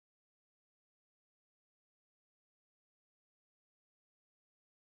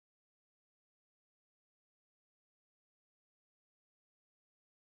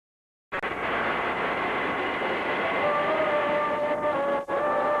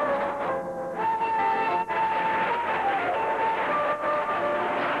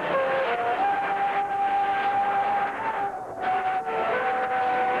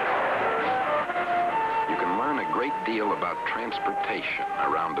transportation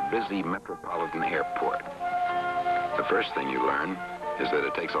around a busy metropolitan airport. The first thing you learn is that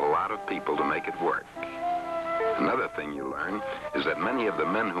it takes a lot of people to make it work. Another thing you learn is that many of the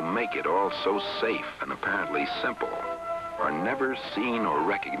men who make it all so safe and apparently simple are never seen or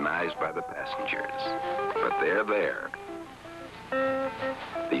recognized by the passengers. But they're there.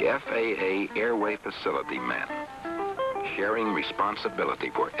 The FAA Airway Facility men, sharing responsibility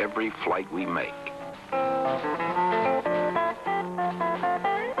for every flight we make.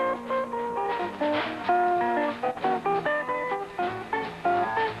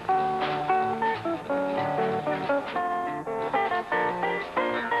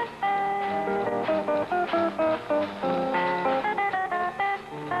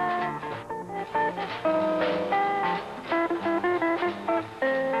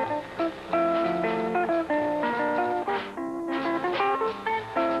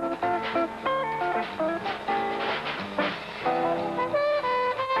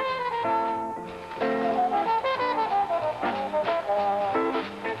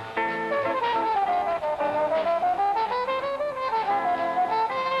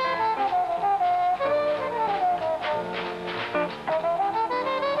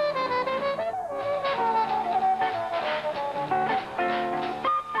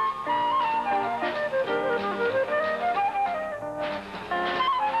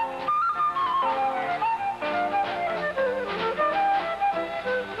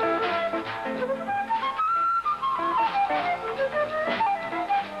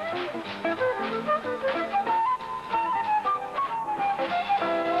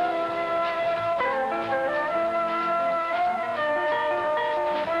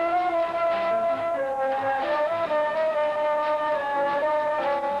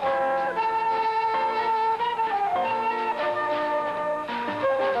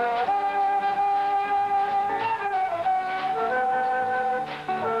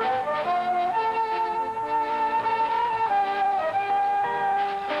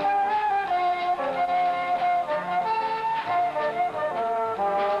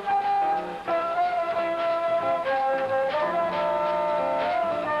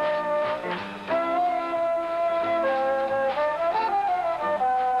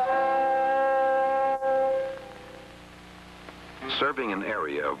 Serving an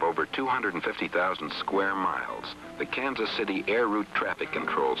area of over 250,000 square miles, the Kansas City Air Route Traffic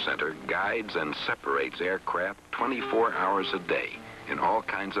Control Center guides and separates aircraft 24 hours a day in all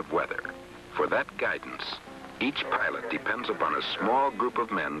kinds of weather. For that guidance, each pilot depends upon a small group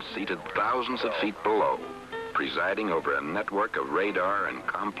of men seated thousands of feet below, presiding over a network of radar and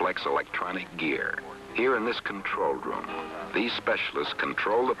complex electronic gear. Here in this control room, these specialists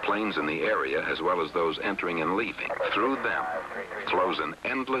control the planes in the area as well as those entering and leaving. Through them flows an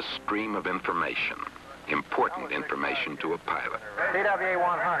endless stream of information, important information to a pilot. CWA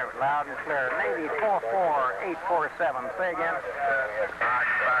 100, loud and clear. Navy 44847. Say again.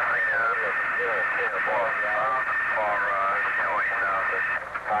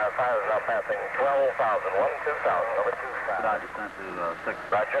 Fire is now passing 12,000, 2,000, over 2,000. I descent to 6.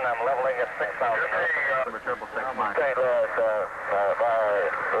 Roger, and I'm leveling at 6,000. Number 666, Mike. Okay,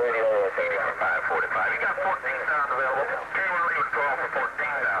 radio 545. You got 14,000 available. Okay, we'll leave it call for 14,000.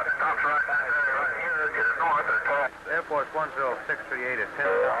 Stops right north of Air Force 10638 at 10,000.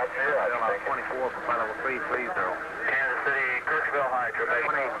 Still on 24 for flight level 330. Kansas City, Kirksville High, Trevay.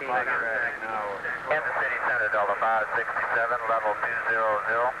 118 now. Kansas City Center, Delta 567, level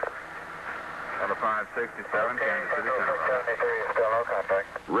 200. Delta 567, Kansas City Center. Still no contact.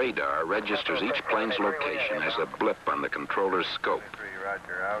 Radar registers each plane's location as a blip on the controller's scope,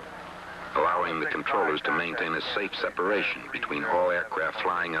 Roger, out. allowing the controllers to maintain a safe separation between all aircraft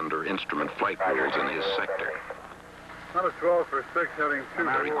flying under instrument flight rules in his sector. Number 12 for 6, heading 2.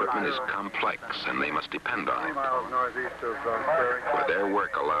 Their equipment is complex, and they must depend on 3 it, miles northeast of Surrey. for their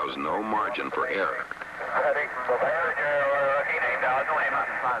work allows no margin for error.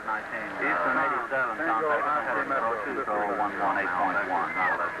 Eastern 87, contact heading 02, so 118.1.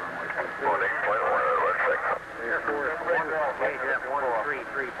 Now that's runway 6.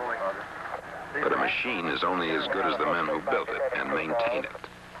 But a machine is only as good as the men who built it and maintain it.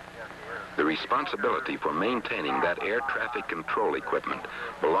 The responsibility for maintaining that air traffic control equipment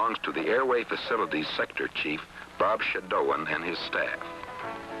belongs to the Airway Facilities Sector Chief, Bob Shadowan, and his staff.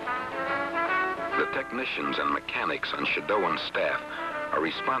 The technicians and mechanics on Shadowan's staff are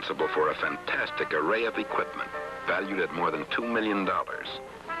responsible for a fantastic array of equipment valued at more than $2 million.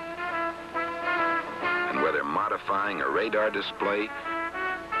 And whether modifying a radar display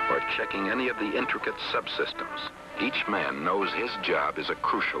or checking any of the intricate subsystems, each man knows his job is a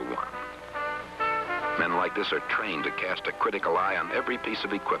crucial one. Men like this are trained to cast a critical eye on every piece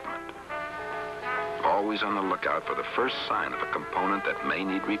of equipment, always on the lookout for the first sign of a component that may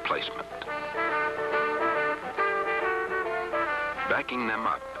need replacement. Backing them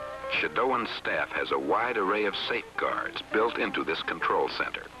up, Shadowan's staff has a wide array of safeguards built into this control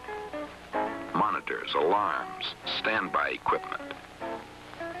center. Monitors, alarms, standby equipment.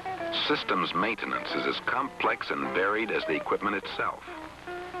 Systems maintenance is as complex and varied as the equipment itself.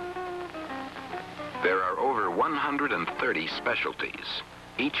 There are over 130 specialties,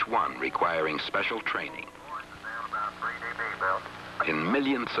 each one requiring special training. In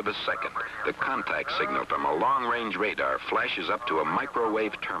millionths of a second, the contact signal from a long-range radar flashes up to a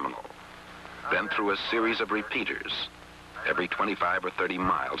microwave terminal, then through a series of repeaters, every 25 or 30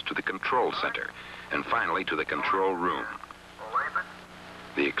 miles to the control center, and finally to the control room.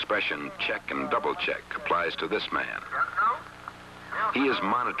 The expression check and double check applies to this man. He is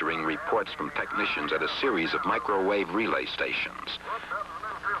monitoring reports from technicians at a series of microwave relay stations.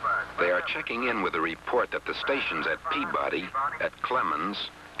 They are checking in with a report that the stations at Peabody, at Clemens,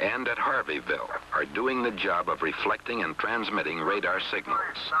 and at Harveyville are doing the job of reflecting and transmitting radar signals.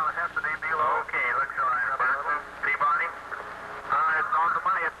 Okay, looks all right. Peabody? It's on the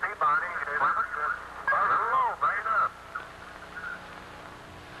money at Peabody. Hello, right up.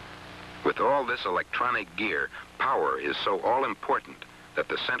 With all this electronic gear, power is so all-important that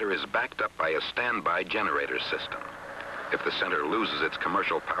the center is backed up by a standby generator system. If the center loses its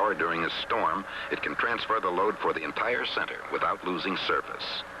commercial power during a storm, it can transfer the load for the entire center without losing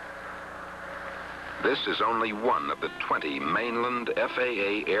service. This is only one of the 20 mainland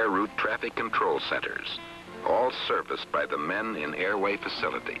FAA air route traffic control centers, all serviced by the men in Airway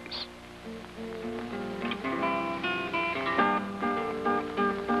Facilities.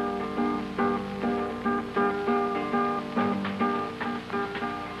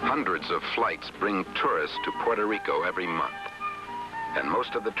 Hundreds of flights bring tourists to Puerto Rico every month, and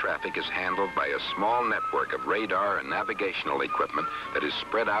most of the traffic is handled by a small network of radar and navigational equipment that is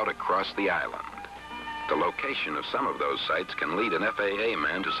spread out across the island. The location of some of those sites can lead an FAA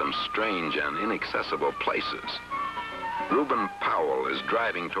man to some strange and inaccessible places. Reuben Powell is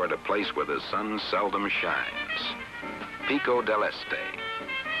driving toward a place where the sun seldom shines, Pico del Este.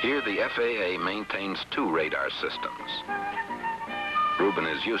 Here the FAA maintains 2 radar systems. Reuben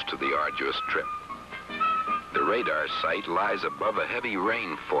is used to the arduous trip. The radar site lies above a heavy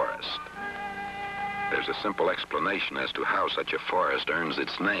rainforest. There's a simple explanation as to how such a forest earns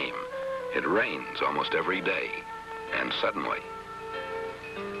its name. It rains almost every day, and suddenly.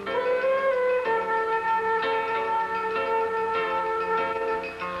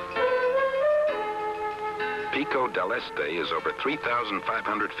 Pico del Este is over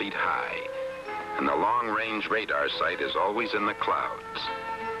 3,500 feet high, and the long-range radar site is always in the clouds.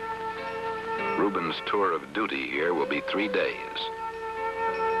 Reuben's tour of duty here will be 3 days.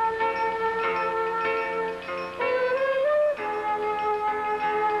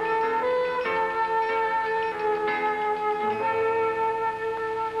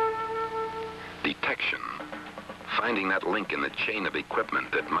 Detection. Finding that link in the chain of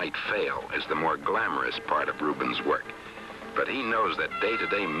equipment that might fail is the more glamorous part of Reuben's work. But he knows that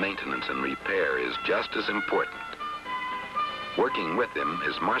day-to-day maintenance and repair is just as important. Working with him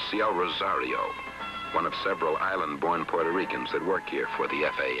is Marcial Rosario, one of several island-born Puerto Ricans that work here for the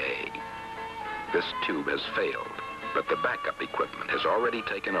FAA. This tube has failed, but the backup equipment has already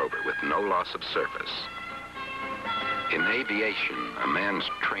taken over with no loss of service. In aviation, a man's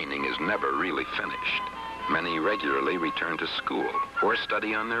training is never really finished. Many regularly return to school or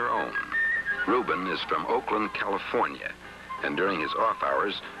study on their own. Reuben is from Oakland, California, and during his off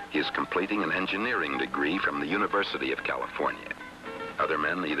hours, he is completing an engineering degree from the University of California. Other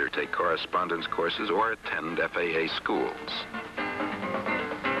men either take correspondence courses or attend FAA schools.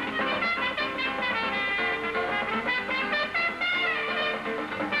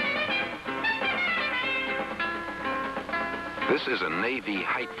 This is a Navy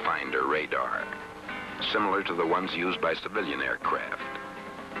height finder radar, similar to the ones used by civilian aircraft.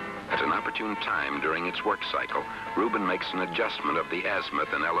 At an opportune time during its work cycle, Reuben makes an adjustment of the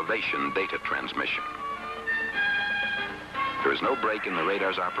azimuth and elevation data transmission. There is no break in the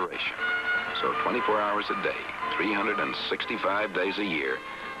radar's operation, so 24 hours a day, 365 days a year,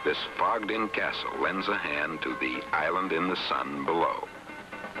 this fogged-in castle lends a hand to the island in the sun below.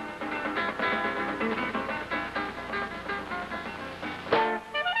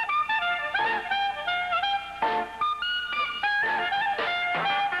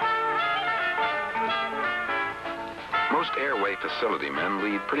 Most Airway facility men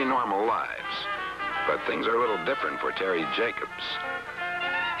lead pretty normal lives, but things are a little different for Terry Jacobs.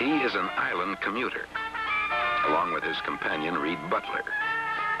 He is an island commuter. along with his companion, Reed Butler.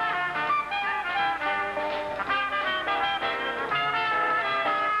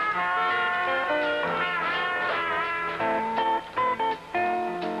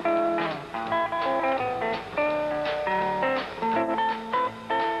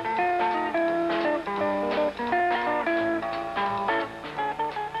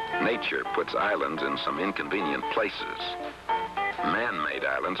 Nature puts islands in some inconvenient places. Man-made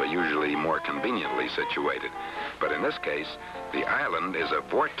islands are usually more conveniently situated, but in this case, the island is a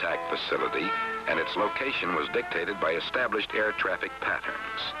VORTAC facility, and its location was dictated by established air traffic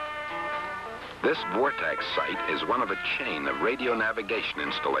patterns. This VORTAC site is one of a chain of radio navigation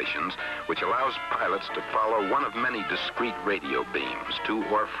installations which allows pilots to follow one of many discrete radio beams to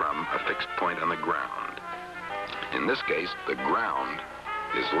or from a fixed point on the ground. In this case, the ground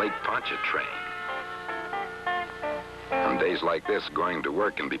is Lake Pontchartrain. On days like this, going to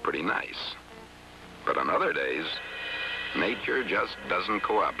work can be pretty nice. But on other days, nature just doesn't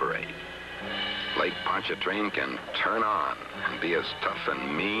cooperate. Lake Pontchartrain can turn on and be as tough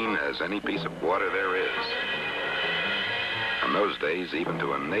and mean as any piece of water there is. On those days, even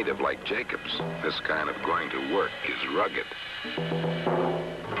to a native like Jacobs, this kind of going to work is rugged.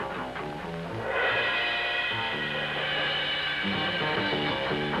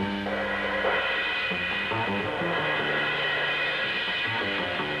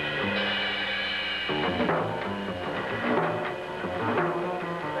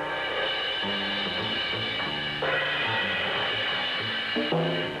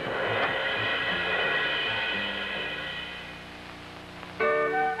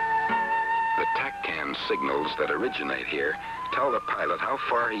 Signals that originate here tell the pilot how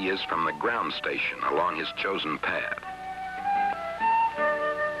far he is from the ground station along his chosen path.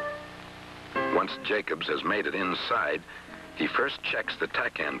 Once Jacobs has made it inside, he first checks the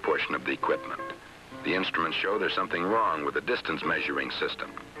TACAN portion of the equipment. The instruments show there's something wrong with the distance measuring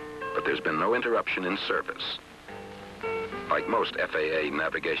system, but there's been no interruption in service. Like most FAA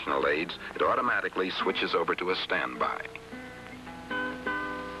navigational aids, it automatically switches over to a standby.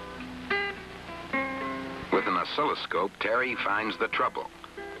 With an oscilloscope, Terry finds the trouble.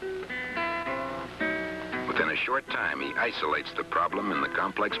 Within a short time, he isolates the problem in the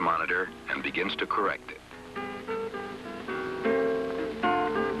complex monitor and begins to correct it.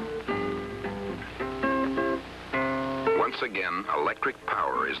 Once again, electric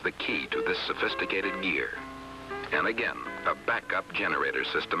power is the key to this sophisticated gear. And again, a backup generator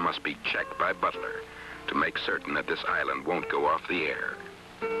system must be checked by Butler to make certain that this island won't go off the air.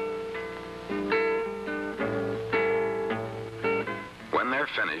 When they're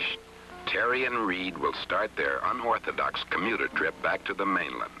finished, Terry and Reed will start their unorthodox commuter trip back to the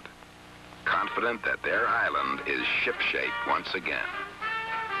mainland, confident that their island is shipshape once again.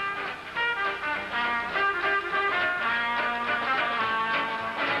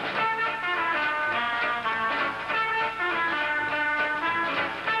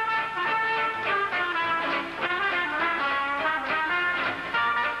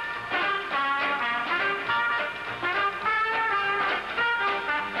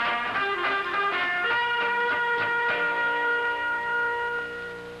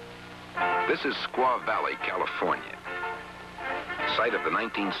 This is Squaw Valley, California, site of the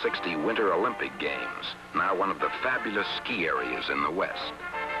 1960 Winter Olympic Games, now one of the fabulous ski areas in the West.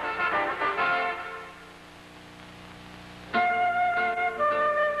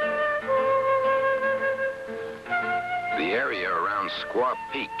 The area around Squaw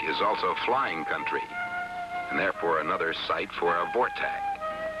Peak is also flying country, and therefore another site for a VORTAC.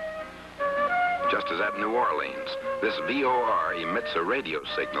 Just as at New Orleans, this VOR emits a radio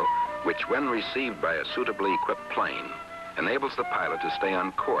signal which, when received by a suitably equipped plane, enables the pilot to stay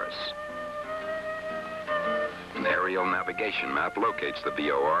on course. An aerial navigation map locates the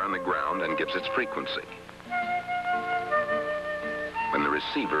VOR on the ground and gives its frequency. When the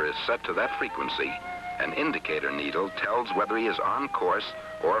receiver is set to that frequency, an indicator needle tells whether he is on course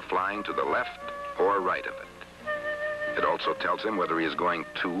or flying to the left or right of it. It also tells him whether he is going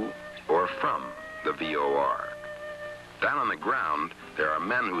to or from the VOR. Down on the ground, there are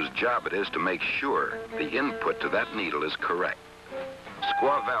men whose job it is to make sure the input to that needle is correct.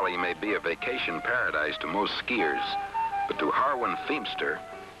 Squaw Valley may be a vacation paradise to most skiers, but to Harwin Feemster,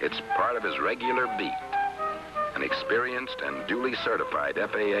 it's part of his regular beat. An experienced and duly certified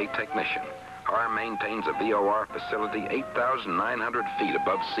FAA technician, Har maintains a VOR facility 8,900 feet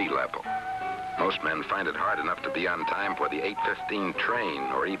above sea level. Most men find it hard enough to be on time for the 8:15 train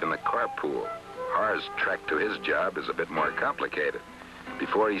or even the carpool. Har's trek to his job is a bit more complicated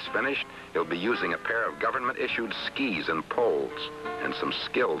Before he's finished, he'll be using a pair of government-issued skis and poles, and some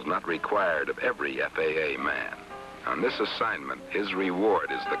skills not required of every FAA man. On this assignment, his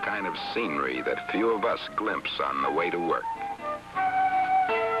reward is the kind of scenery that few of us glimpse on the way to work.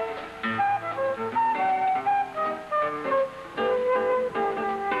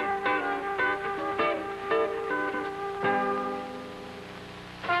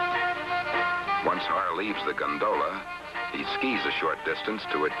 Once Har leaves the gondola, he skis a short distance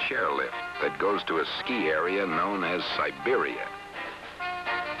to a chairlift that goes to a ski area known as Siberia.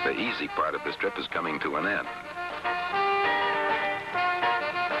 The easy part of this trip is coming to an end.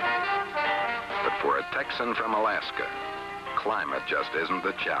 But for a Texan from Alaska, climate just isn't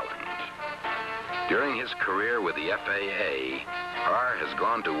the challenge. During his career with the FAA, Har has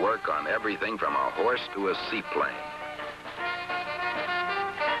gone to work on everything from a horse to a seaplane.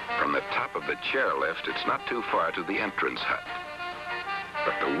 From the top of the chairlift, it's not too far to the entrance hut.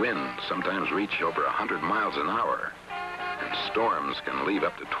 But the winds sometimes reach over 100 miles an hour, and storms can leave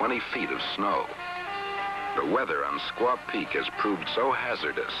up to 20 feet of snow. The weather on Squaw Peak has proved so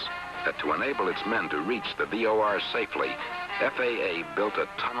hazardous that to enable its men to reach the VOR safely, FAA built a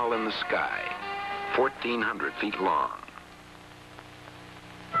tunnel in the sky, 1,400 feet long.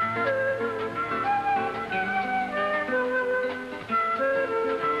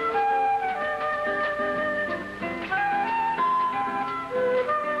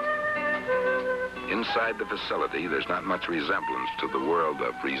 Inside the facility, there's not much resemblance to the world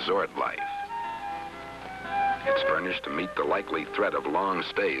of resort life. It's furnished to meet the likely threat of long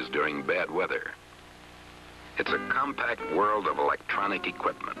stays during bad weather. It's a compact world of electronic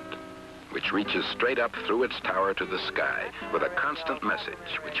equipment, which reaches straight up through its tower to the sky with a constant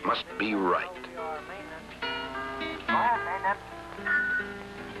message, which must be right.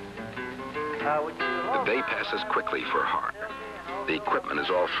 The day passes quickly for Har. The equipment is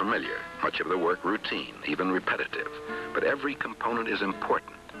all familiar, much of the work routine, even repetitive. But every component is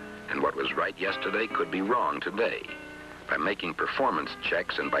important, and what was right yesterday could be wrong today. By making performance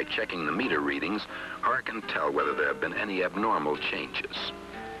checks and by checking the meter readings, Har can tell whether there have been any abnormal changes.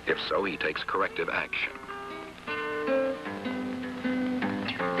 If so, he takes corrective action.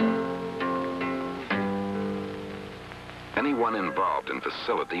 Anyone involved in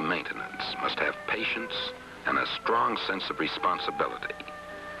facility maintenance must have patience and a strong sense of responsibility.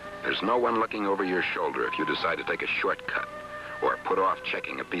 There's no one looking over your shoulder if you decide to take a shortcut or put off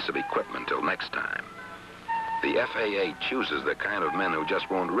checking a piece of equipment till next time. The FAA chooses the kind of men who just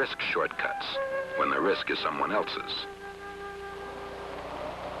won't risk shortcuts when the risk is someone else's.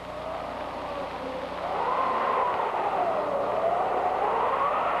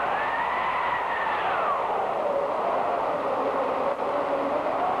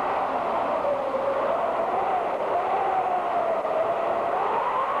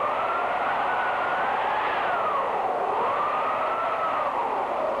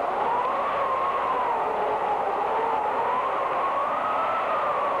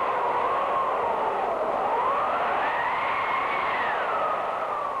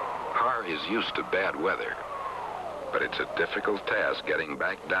 Is used to bad weather, but it's a difficult task getting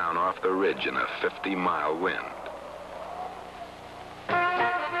back down off the ridge in a 50-mile wind.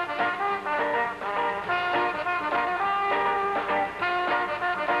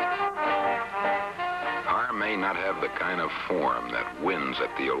 Har may not have the kind of form that wins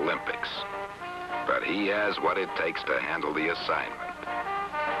at the Olympics, but he has what it takes to handle the assignment.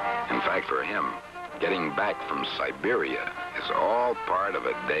 In fact, for him, getting back from Siberia is all part of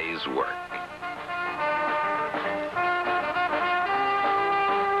a day's work.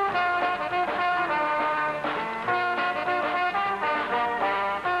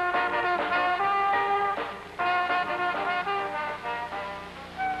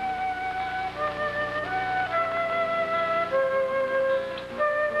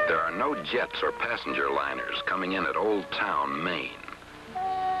 There are no jets or passenger liners coming in at Old Town, Maine.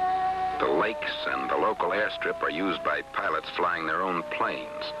 The lakes and the local airstrip are used by pilots flying their own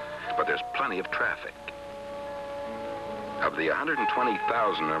planes, but there's plenty of traffic. Of the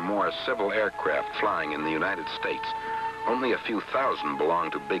 120,000 or more civil aircraft flying in the United States, only a few thousand belong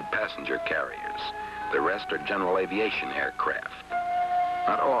to big passenger carriers. The rest are general aviation aircraft.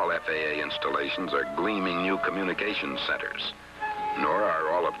 Not all FAA installations are gleaming new communication centers, nor are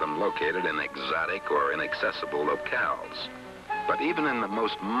all of them located in exotic or inaccessible locales. But even in the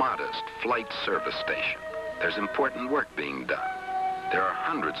most modest flight service station, there's important work being done. There are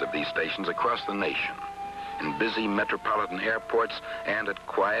hundreds of these stations across the nation, in busy metropolitan airports and at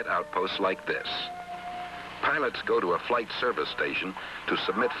quiet outposts like this. Pilots go to a flight service station to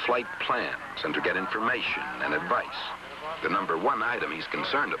submit flight plans and to get information and advice. The number one item he's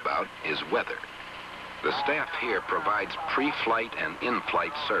concerned about is weather. The staff here provides pre-flight and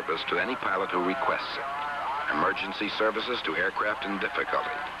in-flight service to any pilot who requests it. Emergency services to aircraft in difficulty.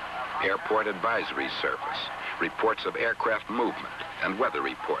 Airport advisory service. Reports of aircraft movement and weather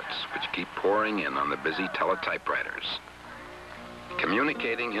reports, which keep pouring in on the busy teletypewriters.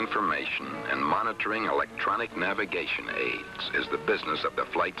 Communicating information and monitoring electronic navigation aids is the business of the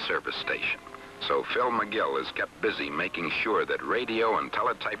flight service station. So Phil McGill is kept busy making sure that radio and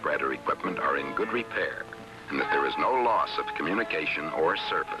teletypewriter equipment are in good repair and that there is no loss of communication or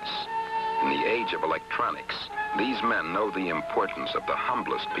service. In the age of electronics, these men know the importance of the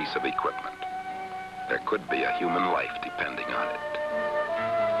humblest piece of equipment. There could be a human life depending on it.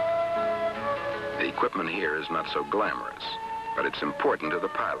 The equipment here is not so glamorous, but it's important to the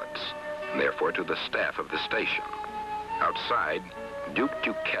pilots, and therefore to the staff of the station. Outside, Duke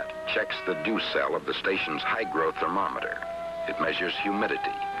Duquette checks the dew cell of the station's high-growth thermometer. It measures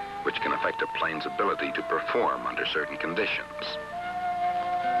humidity, which can affect a plane's ability to perform under certain conditions.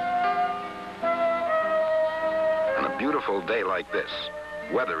 On a beautiful day like this,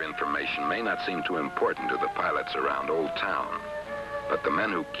 weather information may not seem too important to the pilots around Old Town, but the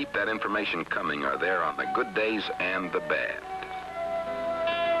men who keep that information coming are there on the good days and the bad.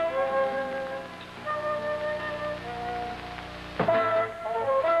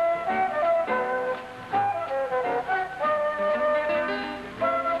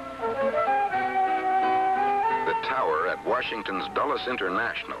 Washington's Dulles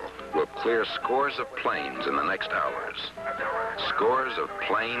International will clear scores of planes in the next hours. Scores of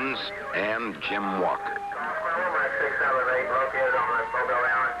planes and Jim Walker. 678 located on the Mobile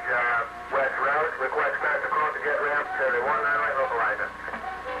Lounge west route. Request pass across the jet ramp to the 198 localizer.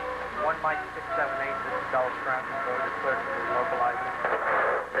 1 Mike 678, this is Dulles Transit, so it's clear to the localizer.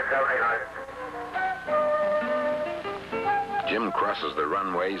 678. Jim crosses the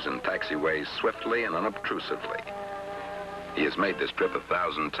runways and taxiways swiftly and unobtrusively. He has made this trip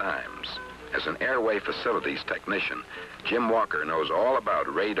 1,000 times. As an Airway Facilities technician, Jim Walker knows all about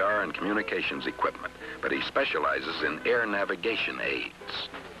radar and communications equipment, but he specializes in air navigation aids.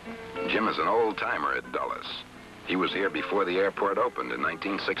 Jim is an old-timer at Dulles. He was here before the airport opened in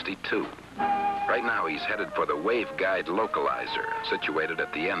 1962. Right now, he's headed for the waveguide localizer, situated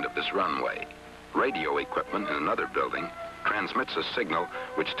at the end of this runway. Radio equipment in another building transmits a signal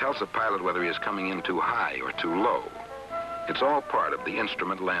which tells the pilot whether he is coming in too high or too low. It's all part of the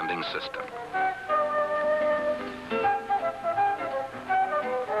instrument landing system.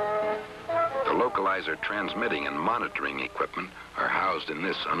 The localizer transmitting and monitoring equipment are housed in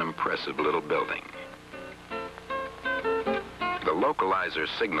this unimpressive little building. The localizer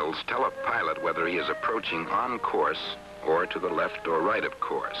signals tell a pilot whether he is approaching on course or to the left or right of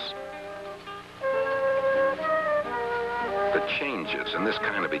course. The changes in this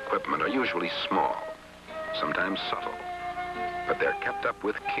kind of equipment are usually small, sometimes subtle, but they're kept up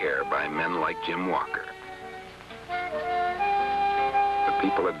with care by men like Jim Walker. The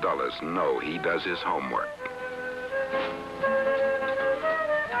people at Dulles know he does his homework.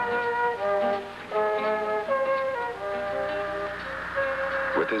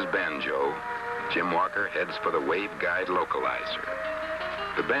 With his banjo, Jim Walker heads for the waveguide localizer.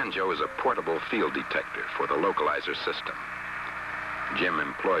 The banjo is a portable field detector for the localizer system. Jim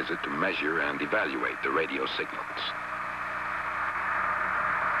employs it to measure and evaluate the radio signals.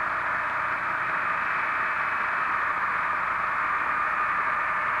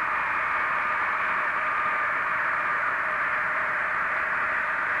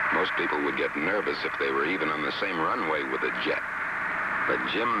 Most people would get nervous if they were even on the same runway with a jet. But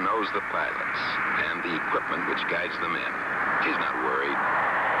Jim knows the pilots and the equipment which guides them in. He's not worried.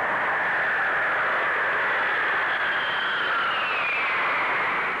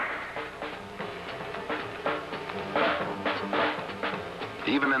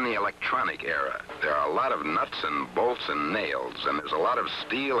 Even in the electronic era, there are a lot of nuts and bolts and nails, and there's a lot of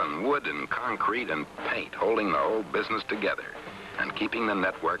steel and wood and concrete and paint holding the whole business together and keeping the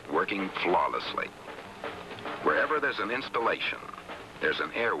network working flawlessly. Wherever there's an installation, there's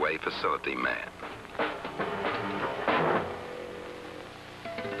an Airway facility man.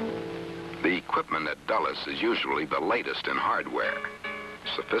 The equipment at Dulles is usually the latest in hardware,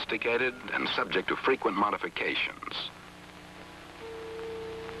 sophisticated and subject to frequent modifications.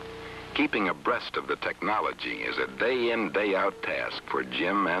 Keeping abreast of the technology is a day-in, day-out task for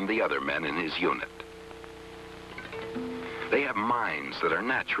Jim and the other men in his unit. They have minds that are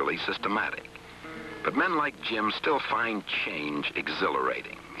naturally systematic, but men like Jim still find change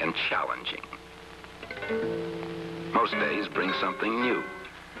exhilarating and challenging. Most days bring something new,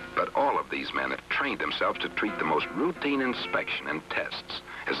 But all of these men have trained themselves to treat the most routine inspection and tests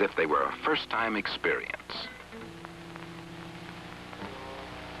as if they were a first-time experience.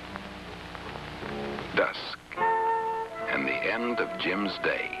 Dusk, and the end of Jim's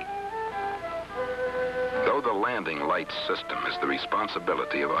day. Though the landing light system is the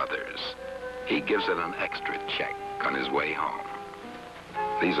responsibility of others, he gives it an extra check on his way home.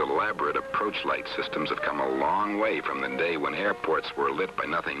 These elaborate approach light systems have come a long way from the day when airports were lit by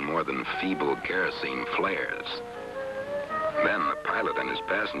nothing more than feeble kerosene flares. Then the pilot and his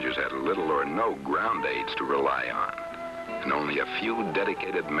passengers had little or no ground aids to rely on, and only a few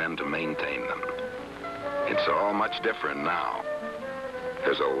dedicated men to maintain them. It's all much different now.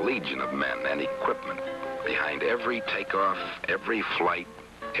 There's a legion of men and equipment behind every takeoff, every flight,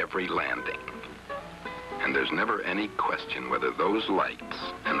 every landing. And there's never any question whether those lights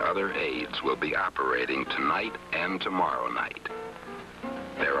and other aids will be operating tonight and tomorrow night.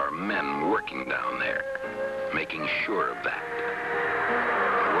 There are men working down there, making sure of that.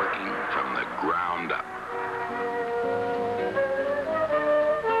 Working from the ground up.